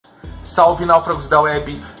salve náufragos da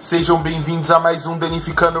web, sejam bem-vindos a mais um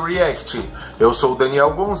Danificando React. Eu sou o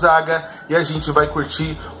Daniel Gonzaga e a gente vai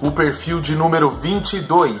curtir o perfil de número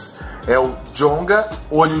 22. É o Djonga,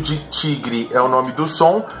 Olho de Tigre é o nome do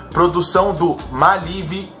som, produção do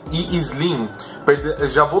Malive e Slim.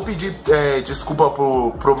 Já vou pedir desculpa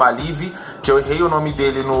pro Malive, que eu errei o nome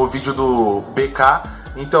dele no vídeo do BK.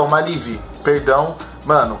 Então, Malive, perdão,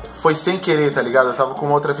 mano, foi sem querer, tá ligado? Eu tava com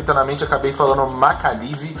uma outra fita na mente, acabei falando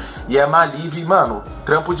Macalive e é Malive, mano,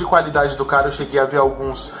 trampo de qualidade do cara, eu cheguei a ver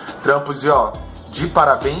alguns trampos e ó, de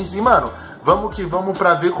parabéns. E mano, vamos que vamos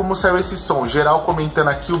pra ver como saiu esse som. Geral comentando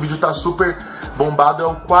aqui, o vídeo tá super bombado, é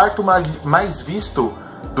o quarto mais visto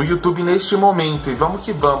do YouTube neste momento. E vamos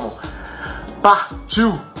que vamos.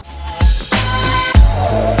 Partiu!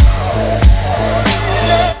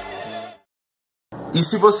 E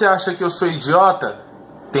se você acha que eu sou idiota,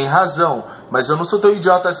 tem razão. Mas eu não sou tão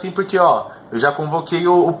idiota assim porque, ó, eu já convoquei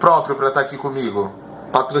o próprio pra estar aqui comigo.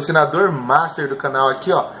 Patrocinador master do canal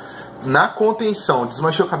aqui, ó. Na contenção,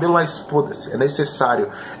 desmanchei o cabelo, mas foda-se, é necessário.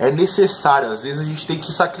 É necessário, às vezes a gente tem que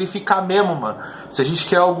sacrificar mesmo, mano. Se a gente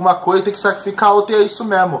quer alguma coisa, tem que sacrificar outra e é isso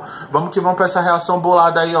mesmo. Vamos que vamos pra essa reação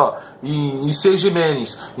bolada aí, ó. Em 6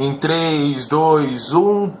 menes. Em 3, 2,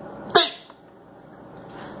 1...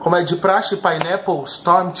 Como é de praxe, Pineapple,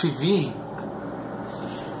 Storm TV.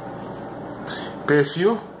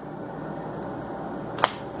 Perfil.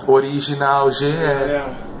 Original GE.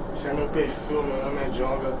 Esse é meu perfil, meu nome é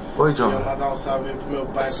Djonga. Oi, Djonga. Queria mandar um salve aí pro meu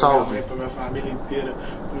pai, salve. Pra minha mãe, pra minha família inteira,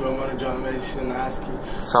 pro meu mano Djonga Sinaski,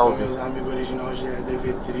 salve. Pros meus amigos original GE,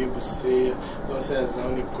 DV Tribo, Ceia, Lancezão,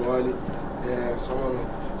 Nicole, só um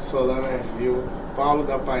momento, Solana Ervil, Paulo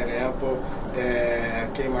da Pineapple,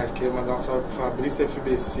 quem mais? Queria mandar um salve pro Fabrício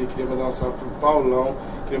FBC, queria mandar um salve pro Paulão,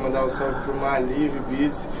 queria mandar um salve pro Malive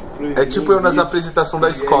Beats, pro Slim tipo eu nas apresentações da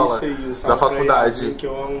escola, da faculdade. Yasmin, que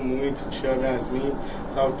eu amo muito, te amo, Yasmin,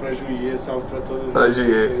 salve pra Juiê, salve pra todo mundo. Pra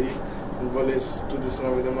Juiê. Aí. Não vou ler tudo,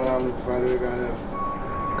 senão vai demorar muito, valeu galera.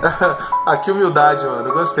 Ah, que humildade,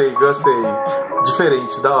 mano, gostei.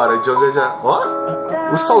 Diferente, da hora, Djonga já... Ó,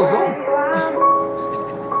 o solzão.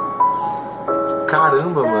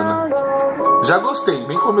 Caramba, mano. Já gostei,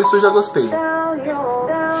 nem começou, já gostei.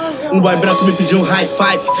 Um boy branco me pediu um high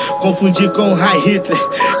five, confundi com um high Hitler.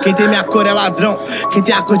 Quem tem minha cor é ladrão, quem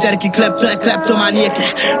tem a cor de Eric Clapton é cleptomaníaca.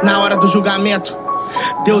 Na hora do julgamento,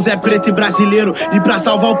 Deus é preto e brasileiro. E pra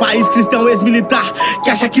salvar o país, cristão ex-militar que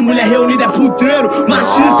acha que mulher reunida é puteiro.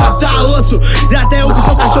 Machista, tá osso. E até eu que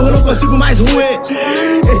sou cachorro não consigo mais ruir.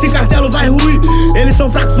 Esse castelo vai ruir. Eles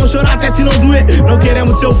são fracos, vão chorar até se não doer. Não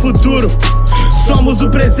queremos seu futuro, somos o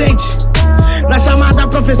presente. Na chamada, a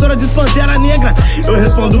professora diz Pantera Negra, eu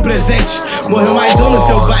respondo presente. Morreu mais um no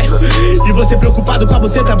seu bairro e você preocupado com a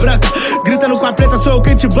buceta branca. Gritando com a preta, sou eu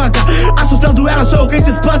quem te banca. Assustando ela, sou eu quem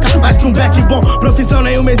te espanca. Mais que um back bom, profissão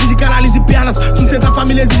nenhuma exige que analise pernas. Sustenta a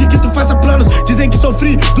família exige que tu faça planos. Dizem que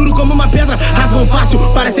sofri, duro como uma pedra. Rasgam fácil,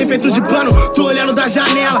 parecem feitos de pano. Tô olhando da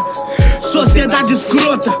janela, sociedade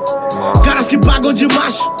escrota. Caras que pagam de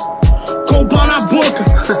macho, com o pau na boca.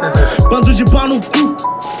 Bando de pau no cu,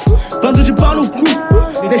 bando de pau no cu.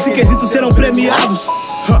 Nesse quesito serão premiados,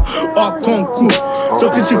 ó concurso.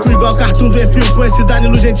 Eu critico igual cartoon do Perfil. Com esse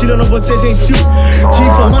Danilo Gentili eu não vou ser gentil. Te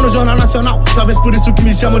informar no Jornal Nacional, talvez por isso que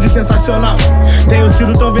me chamam de sensacional. Tenho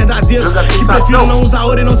sido tão verdadeiro que prefiro não usar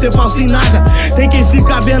ouro e não ser falso em nada. Tem quem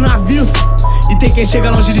fica vendo navios e tem quem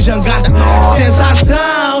chega longe de jangada.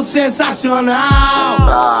 Sensação, sensacional.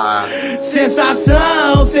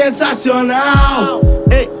 Sensação, sensacional.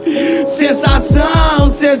 Ei, sensação,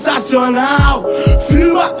 sensacional.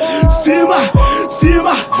 Firma, firma,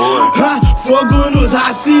 firma. Fogo nos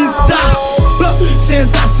racistas.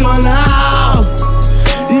 Sensacional.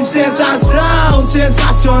 E sensação,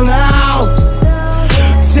 sensacional.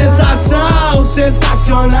 Sensação,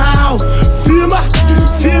 sensacional. Firma,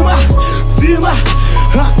 firma, firma.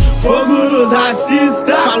 Fogo nos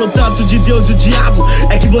racistas. Falo tanto de Deus e o diabo,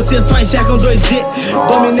 é que vocês só enxergam 2D.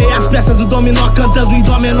 Dominei as peças do dominó, cantando em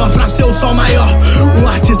dó menor pra ser o sol maior. Um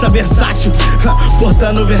artista versátil,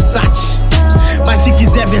 portando versátil. Mas se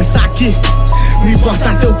quiser versar aqui, não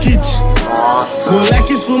importa seu kit.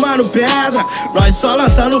 Moleques fumando pedra, nós só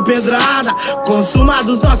lançando pedrada. Consuma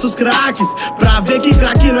dos nossos craques, pra ver que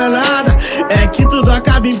craque não é nada. É que tudo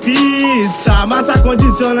acaba em pizza, massa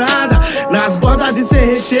condicionada, nas bordas de ser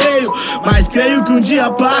recheio. Mas creio que um dia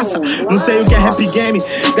passa. Não sei o que é rap game,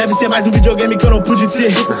 deve ser mais um videogame que eu não pude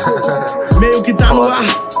ter. Meio que tá no ar,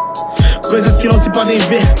 coisas que não se podem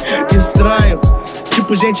ver. Estranho,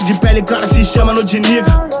 tipo gente de pele clara se chama no de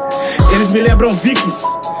nigga. Eles me lembram Vikings,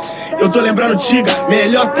 eu tô lembrando Tigre.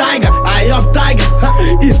 Melhor Tiger, Eye of Tiger.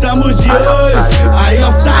 Estamos de olho, Eye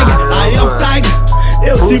of Tiger, Eye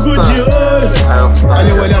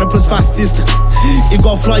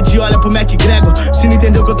igual Floyd, olha pro McGregor. Se não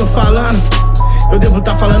entendeu o que eu tô falando, eu devo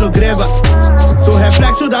tá falando grego. Sou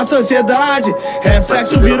reflexo da sociedade,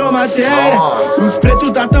 reflexo virou matéria. Os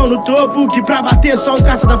pretos tá tão no topo que pra bater só um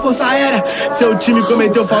caça da força aérea. Seu time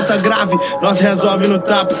cometeu falta grave, nós resolve no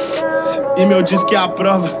tapa. E meu disco é a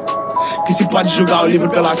prova que se pode julgar o livro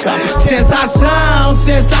pela capa. Sensação,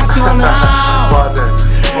 sensacional.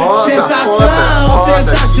 Sensação,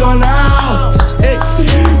 sensacional. Ei,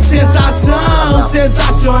 sensação,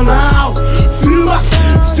 sensacional. Firma,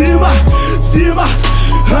 firma, firma.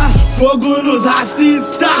 Fogo nos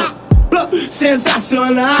racistas.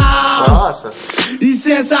 Sensacional. Nossa. E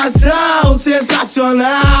sensação,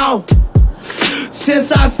 sensacional.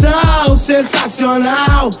 Sensação,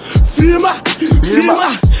 sensacional. Firma, firma,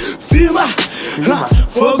 firma.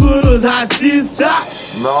 Fogo nos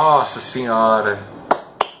racistas. Nossa senhora.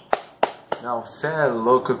 Não, cê é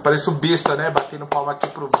louco. Parece um besta, né? Batendo palma aqui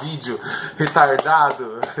pro vídeo.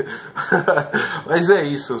 Retardado. Mas é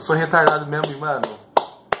isso. Eu sou retardado mesmo, mano.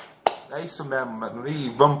 É isso mesmo, mano.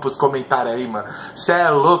 E vamos pros comentários aí, mano. Cê é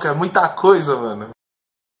louco. É muita coisa, mano.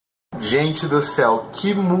 Gente do céu,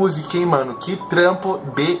 que música, hein, mano? Que trampo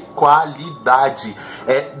de qualidade.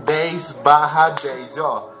 É 10/10,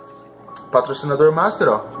 ó. Patrocinador Master,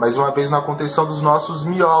 ó. Mais uma vez na contenção dos nossos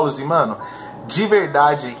miolos. E, mano, de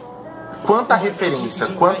verdade, quanta referência,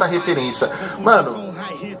 quanta referência. Mano,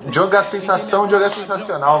 Djonga sensação, Djonga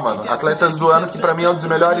sensacional, mano. Atletas do ano, que pra mim é um dos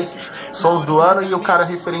melhores sons do ano. E o cara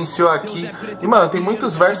referenciou aqui. E, mano, tem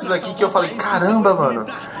muitos versos aqui que eu falei, caramba, mano.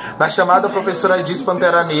 Na chamada, a professora diz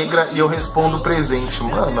Pantera Negra e eu respondo presente.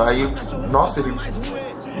 Mano, aí, nossa, ele...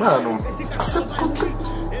 Mano, isso é puta...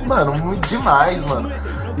 Mano, muito demais, mano.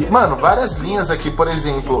 E, mano, várias linhas aqui, por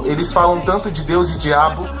exemplo, eles falam tanto de Deus e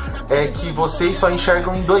diabo, que vocês só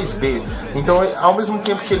enxergam em 2D. Então, ao mesmo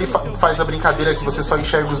tempo que ele faz a brincadeira que você só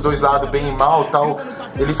enxerga os dois lados, bem e mal, tal,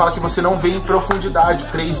 ele fala que você não vê em profundidade,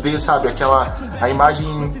 3D, sabe? A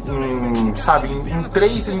imagem sabe,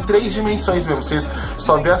 em três dimensões mesmo. Você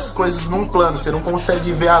só vê as coisas num plano, você não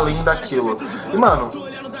consegue ver além daquilo. E, mano,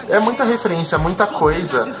 é muita referência, muita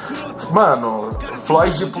coisa. Mano,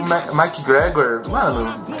 Floyd pro McGregor,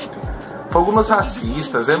 mano, fogo nos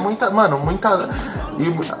racistas, é muita, mano, muita... E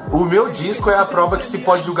o meu disco é a prova que se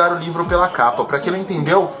pode julgar o livro pela capa. Pra quem não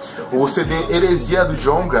entendeu, o CD Heresia do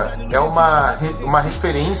Djonga é uma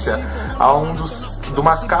referência a de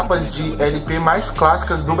umas capas de LP mais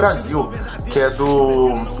clássicas do Brasil, que é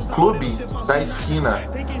do Clube da Esquina,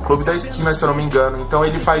 se eu não me engano. Então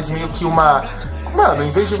ele faz meio que uma... Mano, em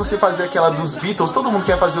vez de você fazer aquela dos Beatles, todo mundo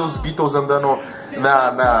quer fazer os Beatles andando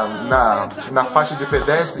na faixa de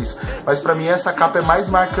pedestres, mas pra mim essa capa é mais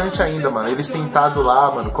marcante ainda, mano. Ele sentado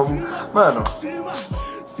lá, mano, como... Mano...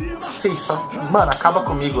 Mano, acaba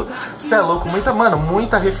comigo. Cê é louco,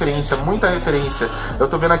 muita referência, muita referência. Eu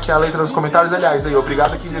tô vendo aqui a letra nos comentários. Aliás, aí,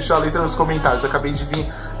 obrigado a quem deixou a letra nos comentários. Acabei de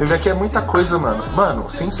vir ver aqui, é muita coisa, mano. Mano,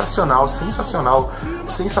 sensacional, sensacional.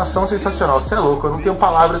 Sensação sensacional, cê é louco. Eu não tenho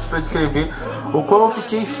palavras pra descrever o quão eu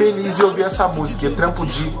fiquei feliz de ouvir essa música. Trampo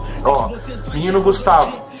de... Ó, menino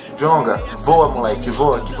Gustavo, Djonga, voa, moleque,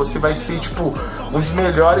 voa. Que você vai ser, tipo, um dos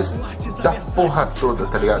melhores da porra toda,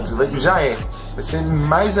 tá ligado? Já vai ser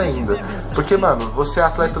mais ainda. Porque, mano, você é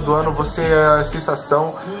atleta do ano, você é a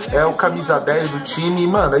sensação, é o camisa 10 do time.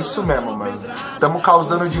 Mano, é isso mesmo, mano. Tamo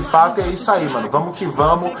causando de fato e é isso aí, mano. Vamos que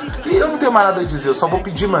vamos. E eu não tenho mais nada a dizer, eu só vou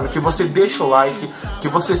pedir, mano, que você deixe o like, que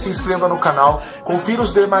você se inscreva no canal, confira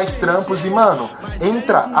os demais trampos e, mano,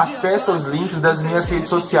 entra, acessa os links das minhas redes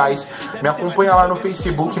sociais. Me acompanha lá no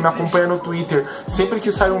Facebook, me acompanha no Twitter. Sempre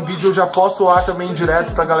que sai um vídeo eu já posto lá também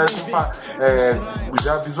direto pra galera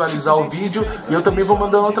já visualizar o vídeo. E eu também vou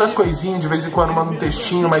mandando outras coisinhas, de vez em quando mando um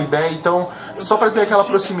textinho, uma ideia. Então, só pra ter aquela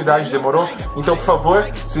proximidade, demorou? Então, por favor,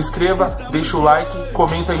 se inscreva, deixa o like,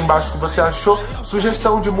 comenta aí embaixo o que você achou.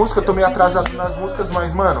 Sugestão de música, eu tô meio atrasado nas músicas,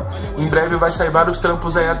 mas, mano, em breve vai sair vários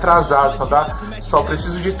trampos aí atrasados. Só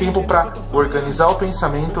preciso de tempo pra organizar o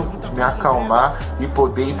pensamento, me acalmar e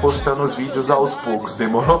poder ir postando os vídeos aos poucos,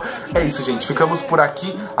 demorou? É isso, gente, ficamos por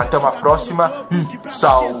aqui, até uma próxima e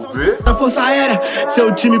salve! Da Força Aérea,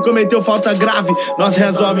 seu time cometeu falta grave, nós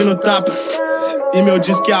resolve no tapa. E meu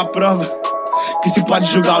disco é a prova que se pode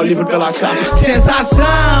julgar o livro pela capa.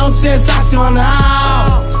 Sensação,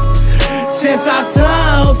 sensacional.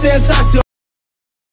 Sensação, sensacional.